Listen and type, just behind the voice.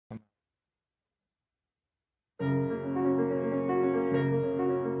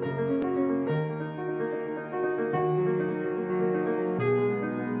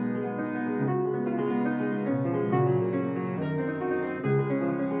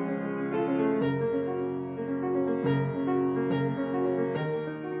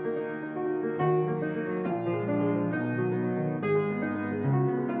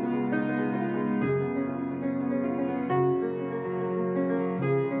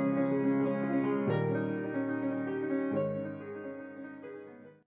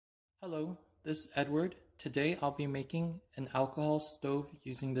this is Edward. Today I'll be making an alcohol stove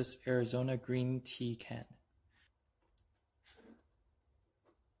using this Arizona green tea can.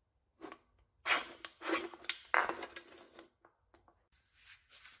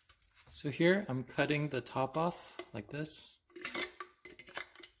 So here I'm cutting the top off like this.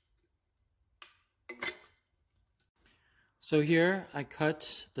 So here I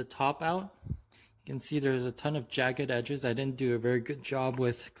cut the top out. You can see there's a ton of jagged edges. I didn't do a very good job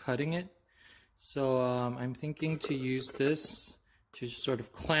with cutting it. So I'm thinking to use this to sort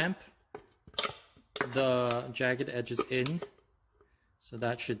of clamp the jagged edges in. So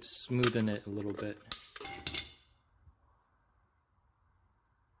that should smoothen it a little bit.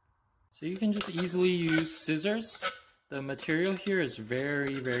 So you can just easily use scissors. The material here is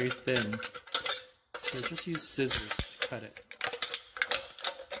very, very thin. So just use scissors to cut it.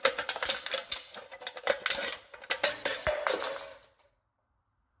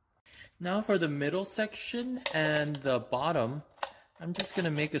 Now for the middle section and the bottom, I'm just going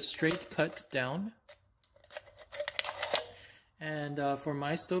to make a straight cut down. And for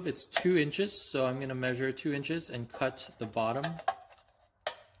my stove, it's 2 inches, so I'm going to measure 2 inches and cut the bottom.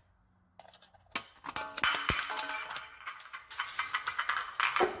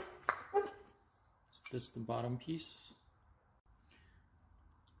 This is the bottom piece.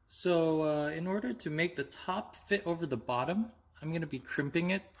 So in order to make the top fit over the bottom, I'm going to be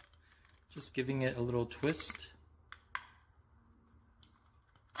crimping it. Just giving it a little twist.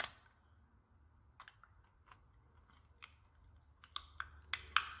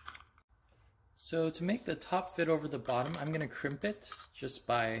 So to make the top fit over the bottom, I'm going to crimp it just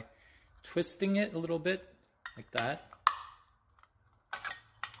by twisting it a little bit, like that.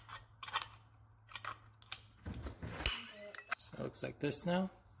 So it looks like this now.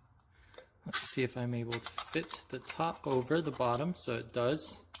 Let's see if I'm able to fit the top over the bottom, so it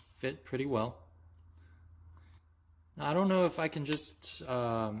does fit pretty well. Now, I don't know if I can just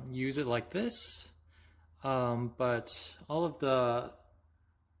use it like this, but all of the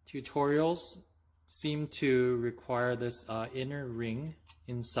tutorials seem to require this inner ring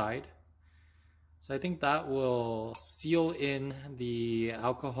inside. So I think that will seal in the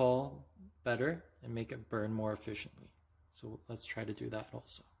alcohol better and make it burn more efficiently. So let's try to do that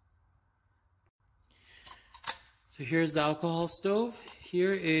also. So here's the alcohol stove.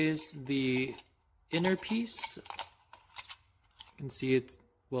 Here is the inner piece. You can see it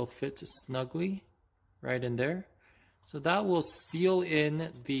will fit snugly right in there. So that will seal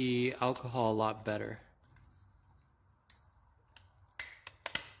in the alcohol a lot better.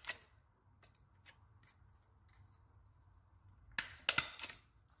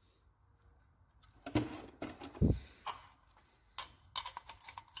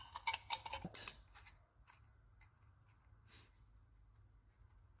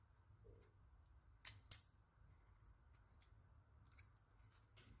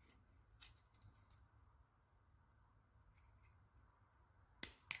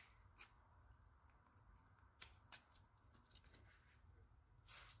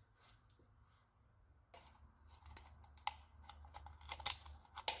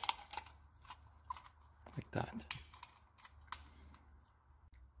 Like that.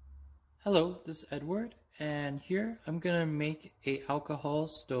 Hello, this is Edward, and here I'm gonna make a alcohol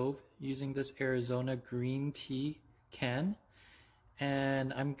stove using this Arizona green tea can,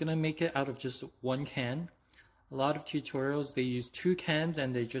 and I'm gonna make it out of just 1 can. A lot of tutorials, they use 2 cans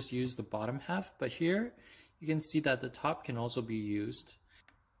and they just use the bottom half, but here you can see that the top can also be used.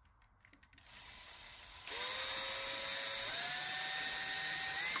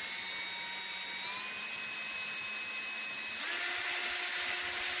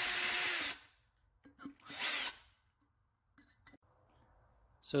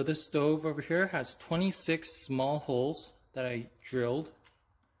 So this stove over here has 26 small holes that I drilled,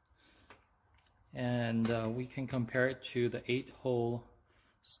 and we can compare it to the 8-hole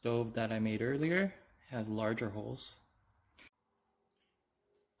stove that I made earlier. It has larger holes.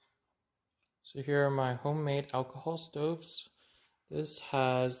 So here are my homemade alcohol stoves. This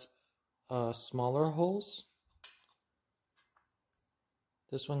has smaller holes.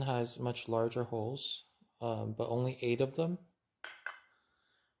 This one has much larger holes, but only 8 of them.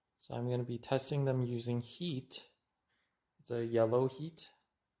 So I'm going to be testing them using heat. It's a yellow heat.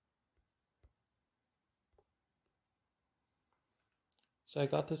 So I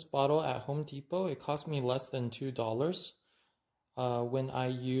got this bottle at Home Depot. It cost me less than $2. When I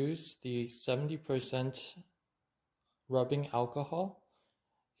used the 70% rubbing alcohol,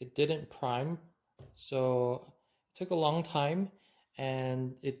 it didn't prime. So it took a long time,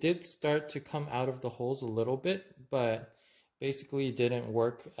 and it did start to come out of the holes a little bit, but basically didn't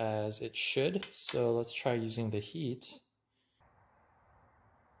work as it should. So let's try using the heat.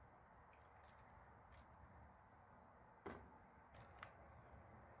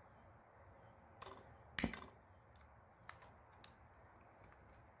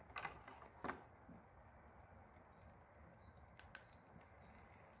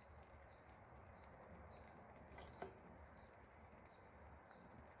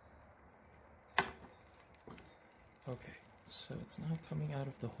 Okay, so it's not coming out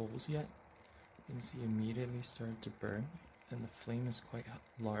of the holes yet. You can see immediately started to burn, and the flame is quite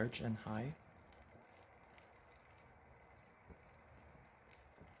large and high.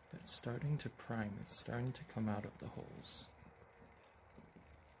 It's starting to prime, it's starting to come out of the holes.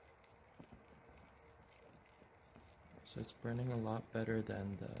 So it's burning a lot better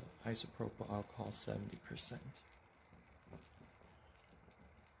than the isopropyl alcohol 70%.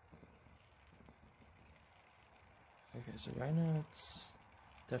 Okay, so right now it's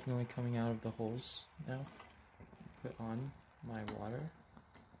definitely coming out of the holes now. Put on my water.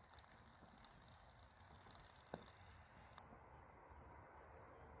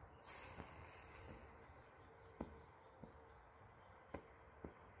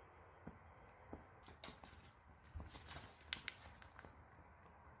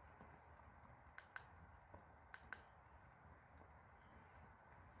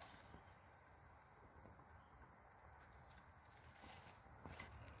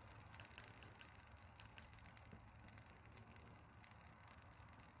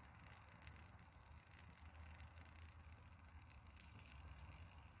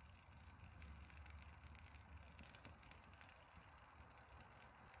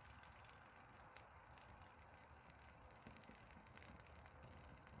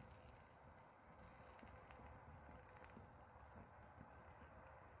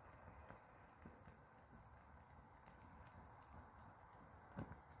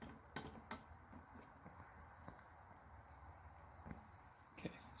 Okay,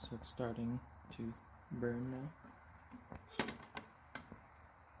 so it's starting to burn now.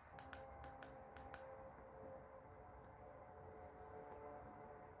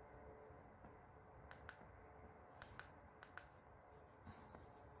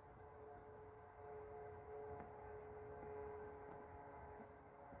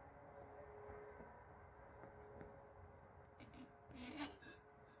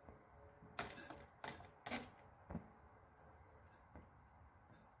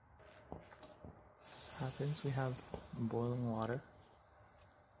 Happens, we have boiling water.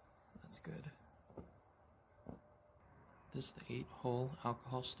 That's good. This is the 8-hole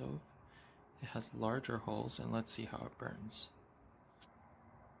alcohol stove. It has larger holes, and let's see how it burns.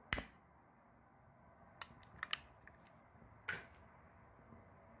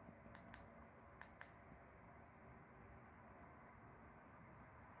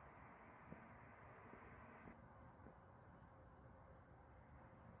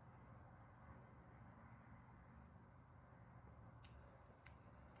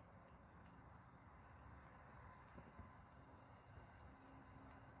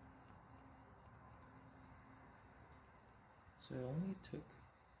 So it only took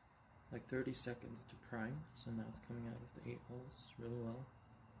like 30 seconds to prime, so now it's coming out of the 8 holes really well.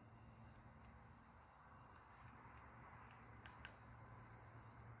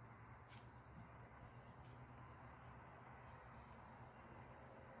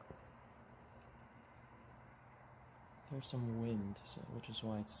 There's some wind, which is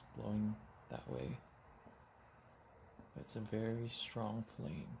why it's blowing that way. But it's a very strong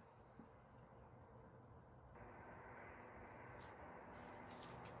flame.